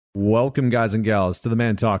Welcome, guys and gals, to the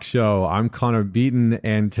Man Talk Show. I'm Connor Beaton,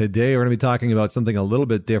 and today we're going to be talking about something a little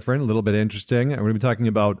bit different, a little bit interesting. And we're going to be talking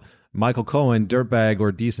about Michael Cohen, dirtbag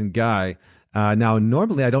or decent guy. Now,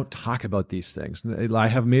 normally I don't talk about these things. I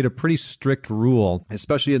have made a pretty strict rule,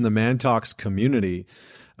 especially in the Man Talks community,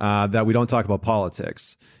 that we don't talk about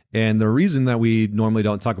politics. And the reason that we normally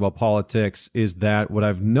don't talk about politics is that what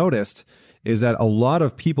I've noticed is that a lot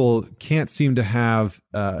of people can't seem to have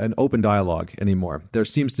an open dialogue anymore. There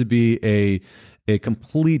seems to be a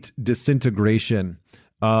complete disintegration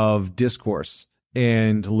of discourse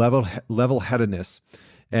and level-headedness,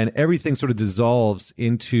 and everything sort of dissolves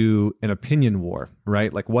into an opinion war,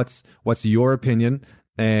 right? Like what's your opinion?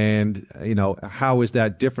 And, how is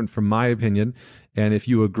that different from my opinion? And if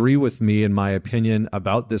you agree with me in my opinion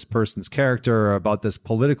about this person's character or about this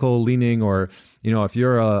political leaning, or, if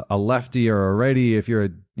you're a lefty or a righty, if you're a,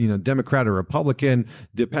 Democrat or Republican,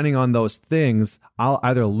 depending on those things, I'll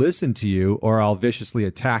either listen to you or I'll viciously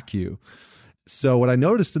attack you. So what I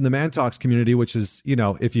noticed in the Man Talks community, which is,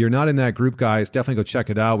 if you're not in that group, guys, definitely go check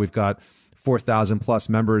it out. We've got 4,000 plus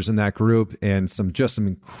members in that group, and some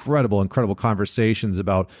incredible conversations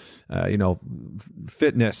about,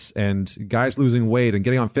 fitness and guys losing weight and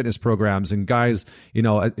getting on fitness programs, and guys,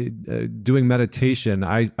 doing meditation.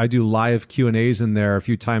 I do live Q&As in there a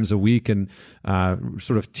few times a week, and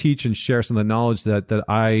sort of teach and share some of the knowledge that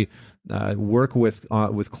I work with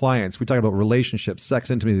clients. We talk about relationships, sex,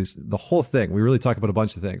 intimacy, the whole thing. We really talk about a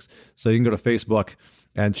bunch of things. So you can go to Facebook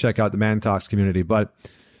and check out the Man Talks community. But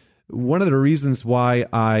one of the reasons why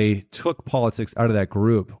I took politics out of that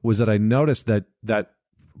group was that I noticed that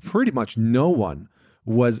pretty much no one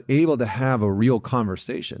was able to have a real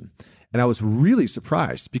conversation. And I was really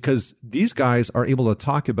surprised, because these guys are able to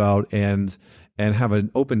talk about and have an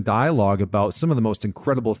open dialogue about some of the most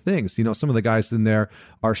incredible things. Some of the guys in there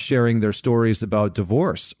are sharing their stories about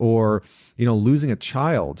divorce, or, losing a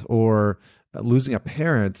child, or losing a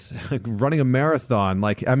parent, running a marathon.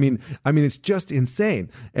 It's just insane.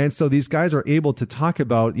 And so these guys are able to talk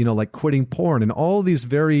about, like quitting porn and all these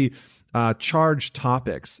very charged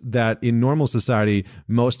topics that in normal society,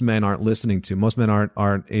 most men aren't listening to. Most men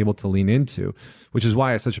aren't able to lean into, which is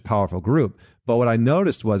why it's such a powerful group. But what I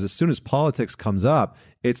noticed was, as soon as politics comes up,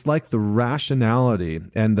 it's like the rationality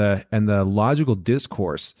and the logical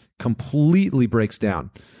discourse completely breaks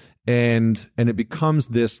down. And it becomes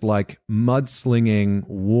this like mudslinging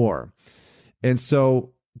war. And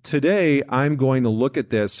so today I'm going to look at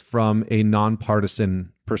this from a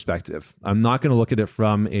nonpartisan perspective. I'm not going to look at it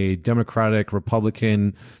from a Democratic,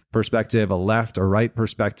 Republican perspective, a left or right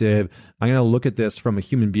perspective. I'm going to look at this from a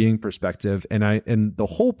human being perspective. And the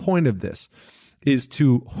whole point of this is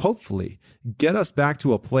to hopefully get us back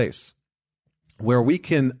to a place where we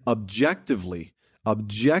can objectively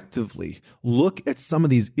look at some of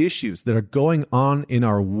these issues that are going on in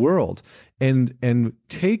our world, and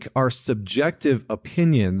take our subjective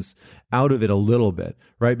opinions out of it a little bit,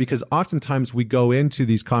 right? Because oftentimes we go into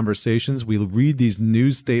these conversations, we read these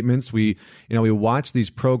news statements, we watch these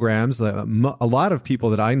programs. A lot of people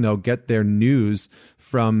that I know get their news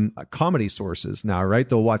from comedy sources now, right?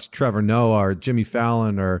 They'll watch Trevor Noah or Jimmy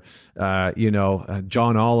Fallon or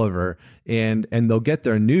John Oliver, and they'll get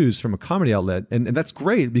their news from a comedy outlet, and that's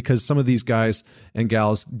great, because some of these guys and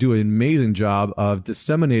gals do an amazing job of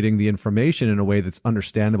disseminating the information in a way that's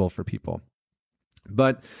understandable for people.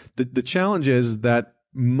 But the challenge is that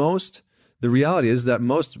the reality is that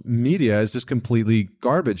most media is just completely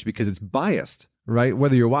garbage, because it's biased, right?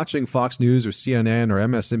 Whether you're watching Fox News or CNN or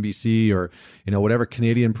MSNBC or, whatever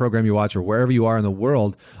Canadian program you watch, or wherever you are in the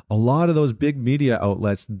world, a lot of those big media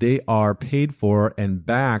outlets, they are paid for and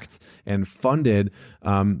backed and funded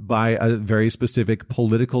by a very specific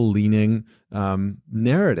political leaning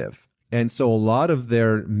narrative. And so a lot of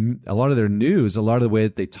their news, a lot of the way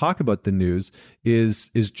that they talk about the news is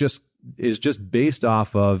just based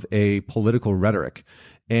off of a political rhetoric.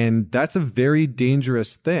 And that's a very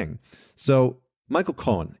dangerous thing. So Michael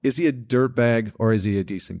Cohen, is he a dirtbag or is he a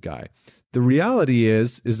decent guy? The reality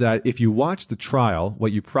is that if you watch the trial,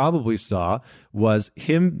 what you probably saw was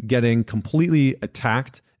him getting completely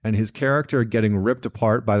attacked and his character getting ripped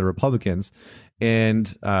apart by the Republicans,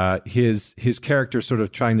 and his character sort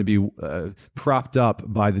of trying to be propped up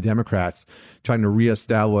by the Democrats, trying to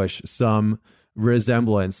reestablish some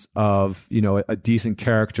resemblance of a decent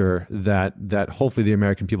character that hopefully the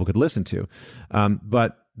American people could listen to.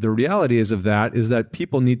 But the reality is that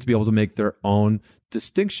people need to be able to make their own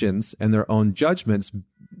distinctions and their own judgments,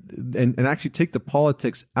 and actually take the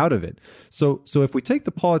politics out of it. So if we take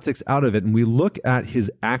the politics out of it and we look at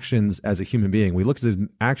his actions as a human being, we look at his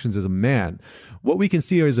actions as a man, what we can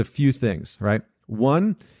see is a few things, right?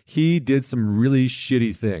 One, he did some really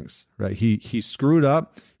shitty things, right? He screwed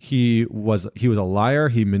up. He was a liar.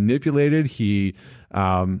 He manipulated.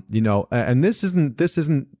 And this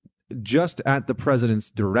isn't just at the president's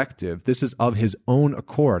directive. This is of his own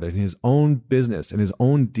accord and his own business and his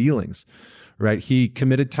own dealings, right? He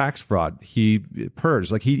committed tax fraud. He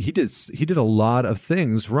purged. Like he did a lot of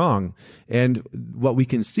things wrong. And what we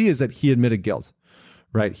can see is that he admitted guilt,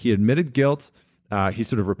 right? He admitted guilt. He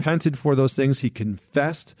sort of repented for those things. He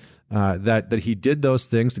confessed that he did those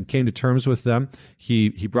things and came to terms with them.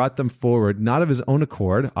 He brought them forward, not of his own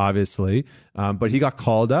accord, obviously, but he got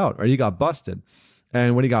called out or he got busted.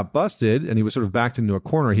 And when he got busted and he was sort of backed into a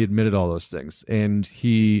corner, he admitted all those things. And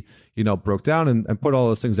he, broke down and put all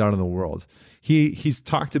those things out in the world. He's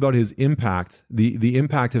talked about his impact, the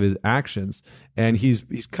impact of his actions, and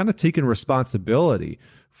he's kind of taken responsibility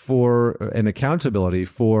for and accountability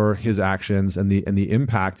for his actions and the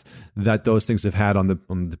impact that those things have had on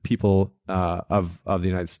the people of the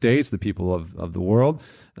United States, the people of the world,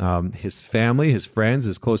 his family, his friends,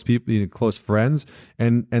 his close people, close friends,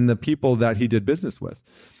 and the people that he did business with.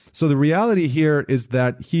 So the reality here is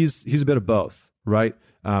that he's a bit of both, right?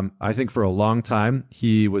 I think for a long time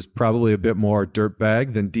he was probably a bit more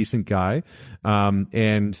dirtbag than decent guy,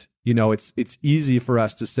 and it's easy for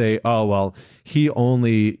us to say, oh, well, he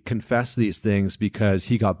only confessed these things because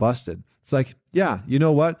he got busted. It's like, yeah, you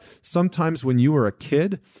know what? Sometimes when you were a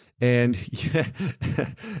kid and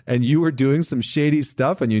and you were doing some shady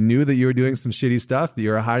stuff and you knew that you were doing some shady stuff that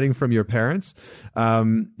you were hiding from your parents,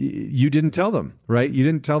 you didn't tell them, right? You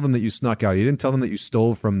didn't tell them that you snuck out. You didn't tell them that you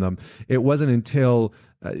stole from them. It wasn't until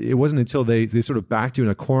they sort of backed you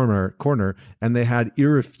in a corner and they had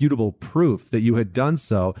irrefutable proof that you had done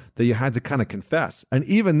so that you had to kind of confess. And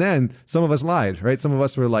even then, some of us lied, right? Some of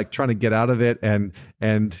us were like trying to get out of it and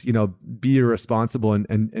be irresponsible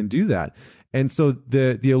and do that. And so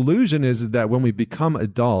the illusion is that when we become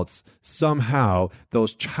adults, somehow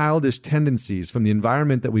those childish tendencies from the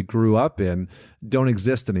environment that we grew up in don't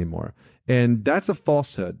exist anymore. And that's a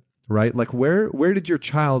falsehood, right? Like where did your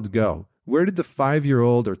child go? Where did the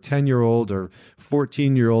 5-year-old or 10-year-old or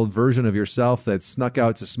 14-year-old version of yourself that snuck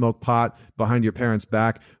out to smoke pot behind your parents'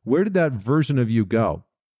 back, where did that version of you go?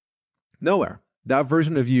 Nowhere. That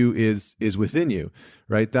version of you is within you,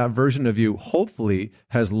 right? That version of you hopefully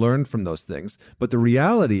has learned from those things. But the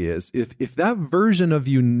reality is, if that version of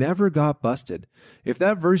you never got busted, if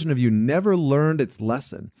that version of you never learned its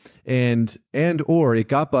lesson, or it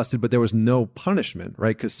got busted, but there was no punishment,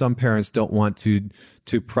 right? Because some parents don't want to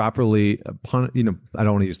properly I don't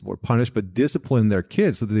want to use the word punish, but discipline their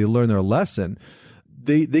kids so that they learn their lesson.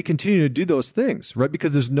 They continue to do those things, right?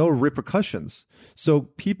 Because there's no repercussions. So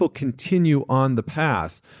people continue on the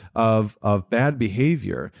path of bad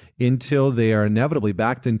behavior until they are inevitably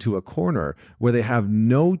backed into a corner where they have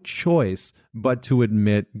no choice but to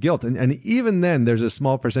admit guilt. And even then, there's a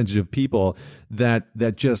small percentage of people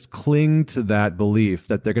that just cling to that belief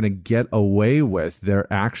that they're going to get away with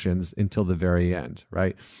their actions until the very end,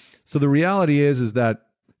 right? So the reality is that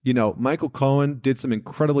Michael Cohen did some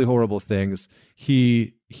incredibly horrible things.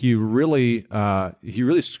 He really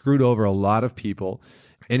screwed over a lot of people,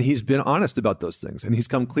 and he's been honest about those things, and he's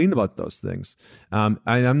come clean about those things. And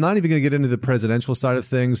I'm not even going to get into the presidential side of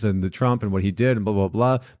things and the Trump and what he did and blah, blah,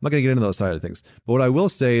 blah. I'm not going to get into those side of things. But what I will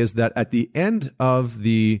say is that at the end of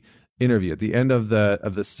the interview, at the end of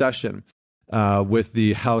the session with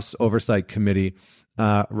the House Oversight Committee,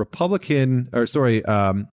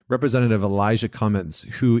 Representative Elijah Cummings,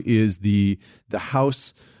 who is the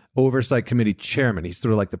House Oversight Committee chairman. He's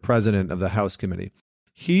sort of like the president of the House Committee.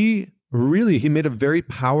 He made a very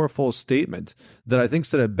powerful statement that I think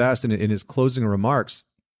said it best in his closing remarks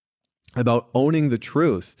about owning the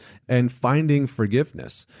truth and finding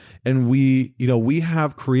forgiveness. And we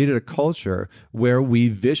have created a culture where we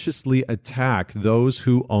viciously attack those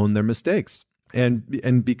who own their mistakes.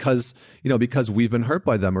 And because we've been hurt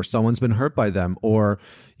by them, or someone's been hurt by them, or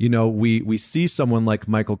we see someone like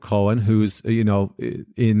Michael Cohen, who's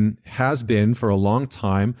has been for a long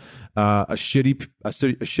time a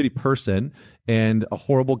shitty person and a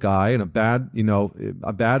horrible guy and a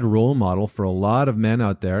bad role model for a lot of men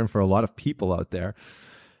out there and for a lot of people out there.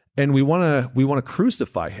 And we want to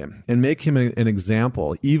crucify him and make him an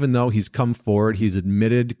example, even though he's come forward, he's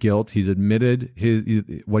admitted guilt, he's admitted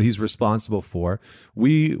what he's responsible for.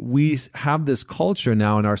 We have this culture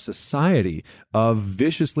now in our society of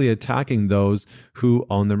viciously attacking those who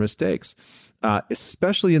own their mistakes,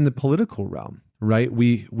 especially in the political realm. right?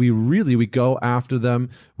 We go after them.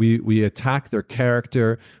 We attack their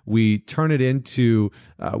character. We turn it into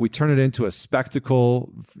a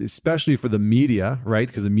spectacle, especially for the media, right?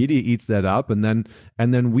 Because the media eats that up, and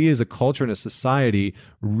then we as a culture and a society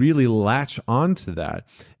really latch onto that,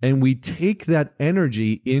 and we take that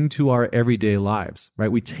energy into our everyday lives,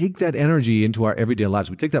 right? We take that energy into our everyday lives.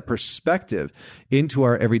 We take that perspective into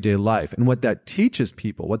our everyday life, and what that teaches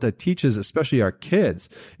people, what that teaches especially our kids,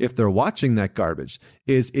 if they're watching that garbage,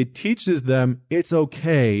 is it teaches them it's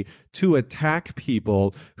okay to attack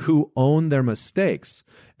people who own their mistakes.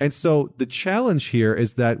 And so the challenge here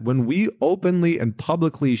is that when we openly and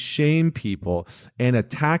publicly shame people and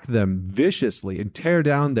attack them viciously and tear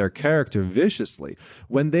down their character viciously,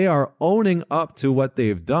 when they are owning up to what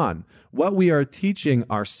they've done, what we are teaching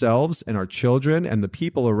ourselves and our children and the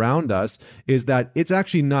people around us is that it's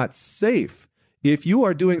actually not safe. If you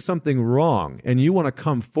are doing something wrong and you want to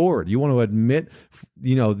come forward, you want to admit,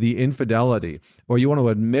 the infidelity, or you want to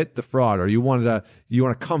admit the fraud, or you want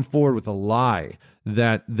to come forward with a lie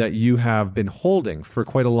that you have been holding for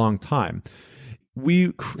quite a long time.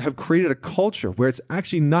 We have created a culture where it's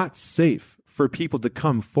actually not safe for people to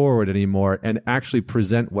come forward anymore and actually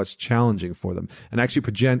present what's challenging for them, and actually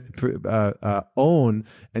own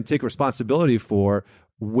and take responsibility for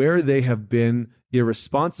where they have been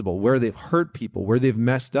irresponsible, where they've hurt people, where they've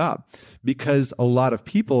messed up, because a lot of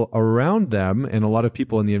people around them and a lot of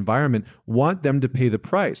people in the environment want them to pay the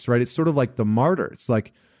price, right? It's sort of like the martyr. It's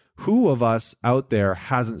like, who of us out there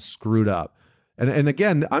hasn't screwed up? And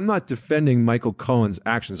again, I'm not defending Michael Cohen's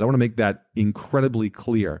actions. I want to make that incredibly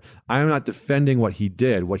clear. I am not defending what he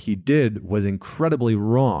did. What he did was incredibly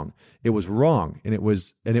wrong. It was wrong, and it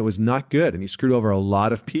was not good. And he screwed over a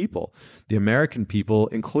lot of people, the American people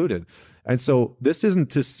included. And so this isn't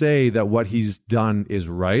to say that what he's done is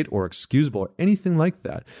right or excusable or anything like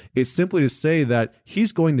that. It's simply to say that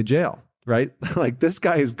he's going to jail, right? Like, this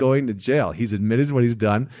guy is going to jail. He's admitted what he's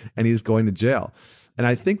done, and he's going to jail. And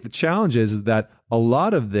I think the challenge is that a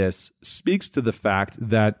lot of this speaks to the fact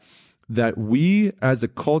that we as a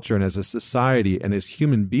culture and as a society and as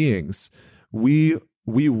human beings, we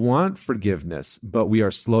want forgiveness, but we are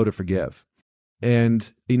slow to forgive.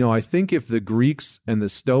 And, I think if the Greeks and the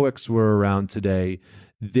Stoics were around today,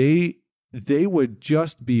 they would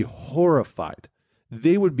just be horrified.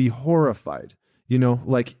 They would be horrified.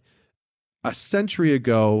 Like a century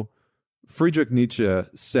ago, Friedrich Nietzsche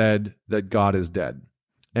said that God is dead.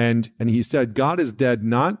 And he said God is dead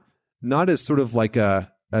not as sort of like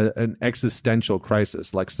an existential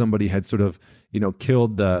crisis, like somebody had sort of,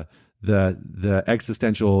 killed the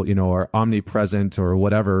existential, or omnipresent or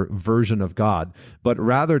whatever version of God, but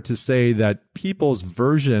rather to say that people's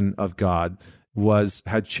version of God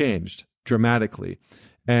had changed dramatically,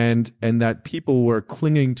 and that people were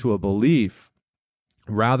clinging to a belief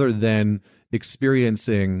rather than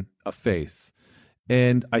experiencing a faith.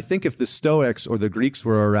 And I think if the Stoics or the Greeks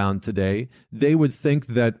were around today, they would think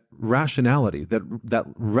that rationality, that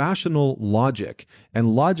rational logic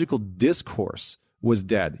and logical discourse was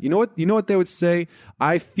dead. You know what they would say?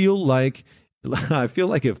 I feel like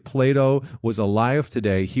if Plato was alive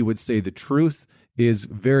today, he would say the truth is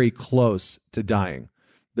very close to dying.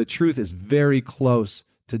 The truth is very close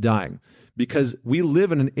to dying, because we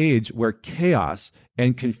live in an age where chaos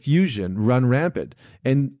and confusion run rampant,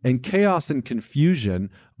 and chaos and confusion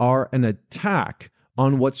are an attack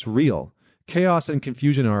on what's real. Chaos and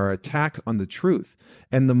confusion are an attack on the truth.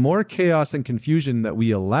 And the more chaos and confusion that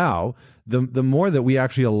we allow, the more that we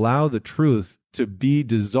actually allow the truth to be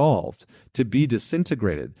dissolved, to be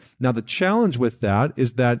disintegrated. Now, the challenge with that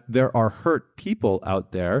is that there are hurt people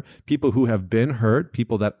out there, people who have been hurt,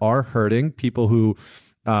 people that are hurting, people who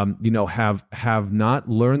have not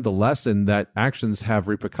learned the lesson that actions have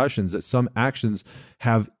repercussions, that some actions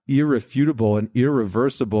have irrefutable and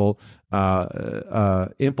irreversible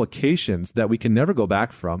implications that we can never go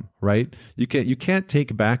back from, right? You can't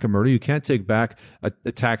take back a murder. You can't take back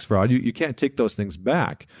a tax fraud. You can't take those things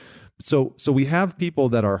back. So we have people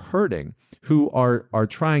that are hurting, who are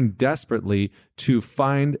trying desperately to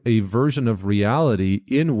find a version of reality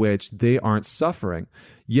in which they aren't suffering.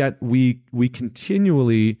 Yet we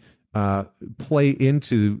continually play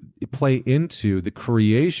into the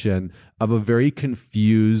creation of a very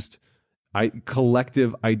confused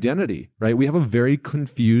collective identity, right? We have a very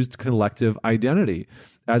confused collective identity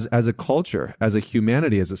as a culture, as a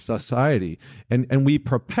humanity, as a society. And we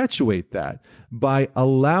perpetuate that by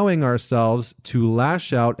allowing ourselves to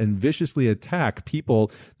lash out and viciously attack people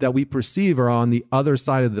that we perceive are on the other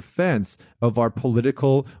side of the fence of our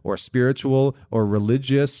political or spiritual or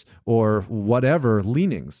religious or whatever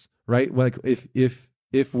leanings, right? Like if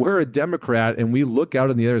if we're a Democrat and we look out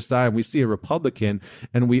on the other side and we see a Republican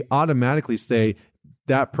and we automatically say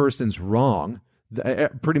that person's wrong,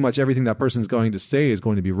 pretty much everything that person's going to say is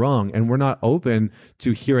going to be wrong, and we're not open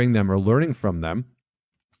to hearing them or learning from them,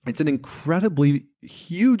 it's an incredibly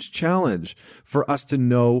huge challenge for us to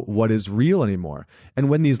know what is real anymore. And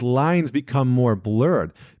when these lines become more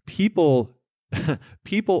blurred, people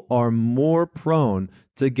are more prone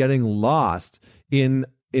to getting lost in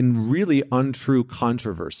really untrue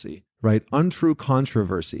controversy, right? Untrue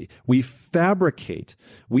controversy. We fabricate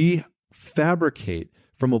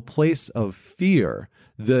from a place of fear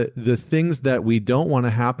the things that we don't want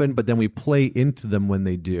to happen, but then we play into them when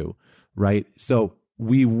they do, right? So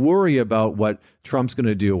we worry about what Trump's going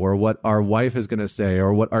to do, or what our wife is going to say,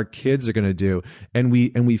 or what our kids are going to do, and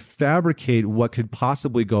we fabricate what could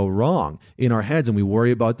possibly go wrong in our heads, and we worry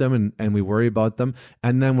about them, and we worry about them,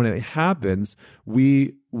 and then when it happens,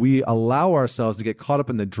 we allow ourselves to get caught up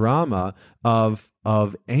in the drama of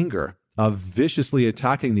anger, of viciously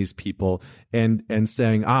attacking these people and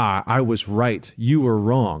saying, I was right, you were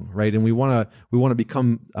wrong, right? And we want to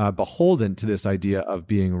become beholden to this idea of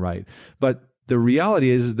being right, but the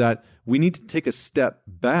reality is that we need to take a step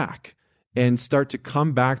back and start to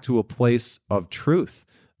come back to a place of truth,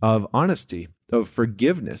 of honesty, of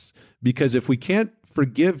forgiveness. Because if we can't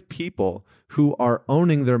forgive people who are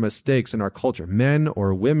owning their mistakes in our culture, men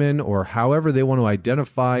or women, or however they want to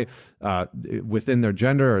identify within their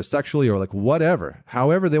gender or sexually, or like whatever,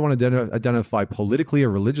 however they want to identify politically or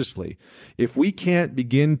religiously, if we can't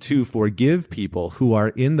begin to forgive people who are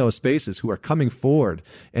in those spaces, who are coming forward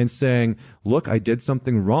and saying, look, I did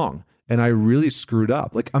something wrong and I really screwed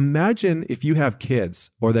up. Like, imagine if you have kids,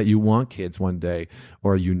 or that you want kids one day,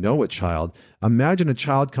 or you know a child. Imagine a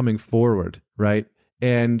child coming forward, right?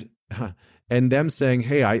 And them saying,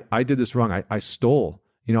 hey, I did this wrong. I stole,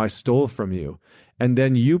 I stole from you. And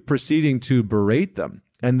then you proceeding to berate them.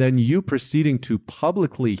 And then you proceeding to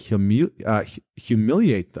publicly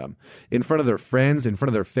humiliate them in front of their friends, in front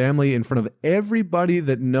of their family, in front of everybody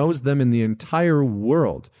that knows them in the entire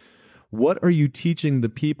world. What are you teaching the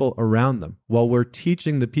people around them? Well, we're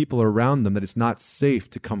teaching the people around them that it's not safe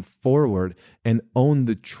to come forward and own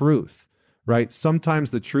the truth, right?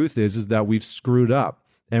 Sometimes the truth is that we've screwed up.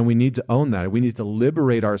 And we need to own that. We need to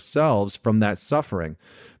liberate ourselves from that suffering.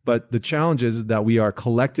 But the challenge is that we are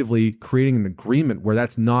collectively creating an agreement where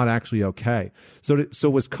that's not actually okay. So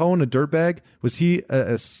was Cohen a dirtbag? Was he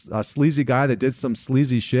a sleazy guy that did some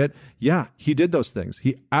sleazy shit? Yeah, he did those things.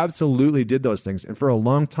 He absolutely did those things. And for a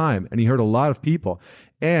long time. And he hurt a lot of people.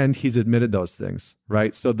 And he's admitted those things,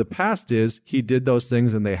 right? So the past is he did those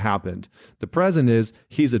things and they happened. The present is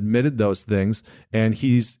he's admitted those things, and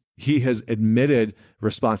he has admitted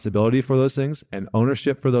responsibility for those things and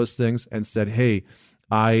ownership for those things, and said, hey,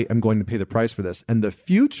 I am going to pay the price for this. And the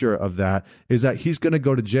future of that is that he's going to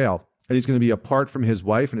go to jail, and he's going to be apart from his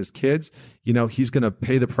wife and his kids. He's going to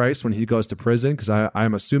pay the price when he goes to prison, because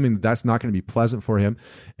I'm assuming that's not going to be pleasant for him.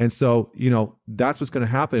 And so, that's what's going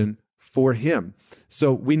to happen for him.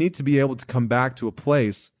 So we need to be able to come back to a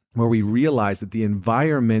place where we realize that the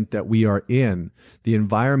environment that we are in, the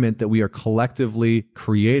environment that we are collectively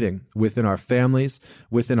creating within our families,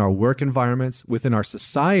 within our work environments, within our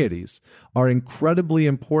societies, are incredibly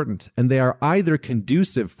important. And they are either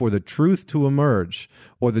conducive for the truth to emerge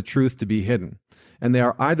or the truth to be hidden. And they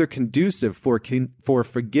are either conducive for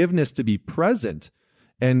forgiveness to be present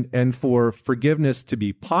and for forgiveness to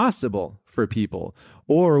be possible for people,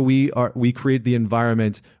 or we create the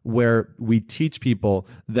environment where we teach people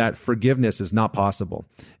that forgiveness is not possible,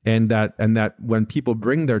 and that when people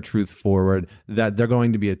bring their truth forward, that they're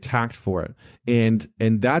going to be attacked for it. And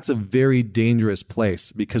that's a very dangerous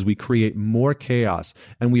place, because we create more chaos,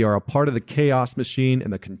 and we are a part of the chaos machine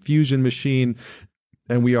and the confusion machine,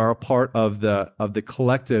 and we are a part of the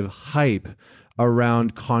collective hype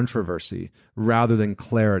around controversy rather than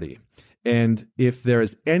clarity. And if there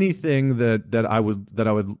is anything that I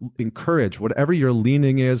would encourage, whatever your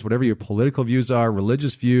leaning is, whatever your political views are,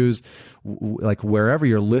 religious views, like wherever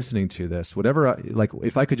you're listening to this,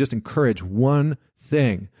 if I could just encourage one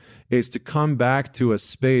thing, is to come back to a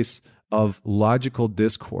space of logical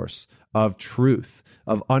discourse, of truth,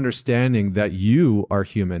 of understanding that you are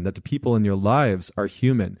human, that the people in your lives are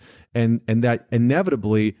human, and that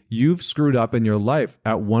inevitably you've screwed up in your life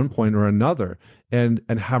at one point or another, and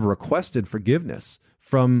have requested forgiveness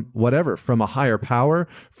from whatever, from a higher power,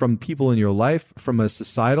 from people in your life, from a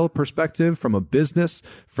societal perspective, from a business,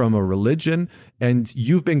 from a religion, and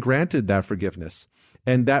you've been granted that forgiveness.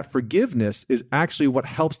 And that forgiveness is actually what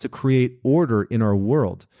helps to create order in our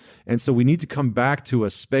world. And so we need to come back to a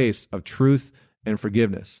space of truth and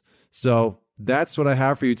forgiveness. So that's what I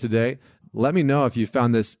have for you today. Let me know if you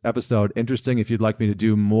found this episode interesting, if you'd like me to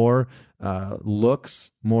do more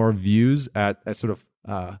more views at sort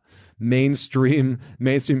of mainstream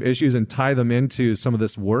issues and tie them into some of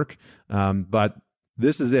this work. But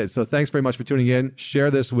this is it. So thanks very much for tuning in. Share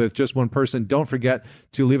this with just one person. Don't forget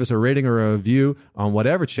to leave us a rating or a review on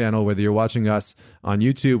whatever channel, whether you're watching us on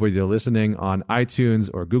YouTube, whether you're listening on iTunes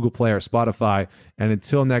or Google Play or Spotify. And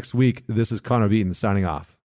until next week, this is Connor Beaton signing off.